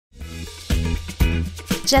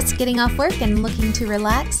Just getting off work and looking to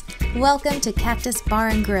relax? Welcome to Cactus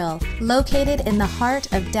Bar Grill, located in the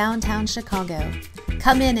heart of downtown Chicago.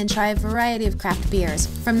 Come in and try a variety of craft beers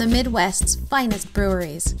from the Midwest's finest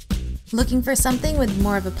breweries. Looking for something with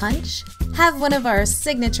more of a punch? Have one of our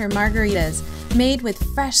signature margaritas made with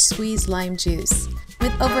fresh squeezed lime juice.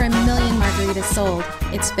 With over 1 million margaritas sold,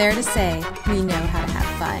 it's fair to say we know how to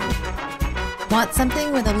have fun. Want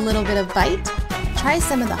something with a little bit of bite? Try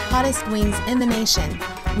some of the hottest wings in the nation.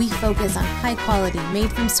 We focus on high quality,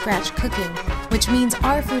 made from scratch cooking, which means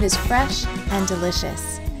our food is fresh and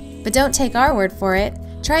delicious. But don't take our word for it.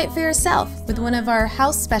 Try it for yourself with one of our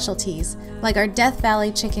house specialties, like our Death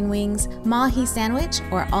Valley chicken wings, mahi sandwich,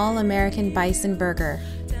 or all-American bison burger.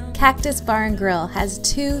 Cactus Bar Grill has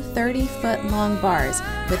two 30-foot-long bars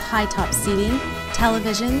with high-top seating,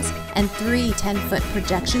 televisions, and 3 10-foot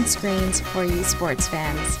projection screens for you sports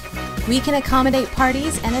fans. We can accommodate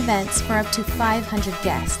parties and events for up to 500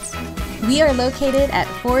 guests. We are located at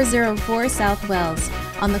 404 South Wells,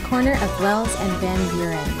 on the corner of Wells and Van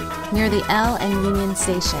Buren, near the L and Union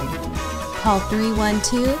Station. Call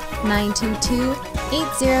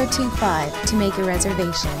 312-922-8025 to make a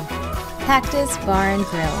reservation. Cactus Bar and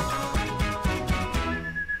Grill.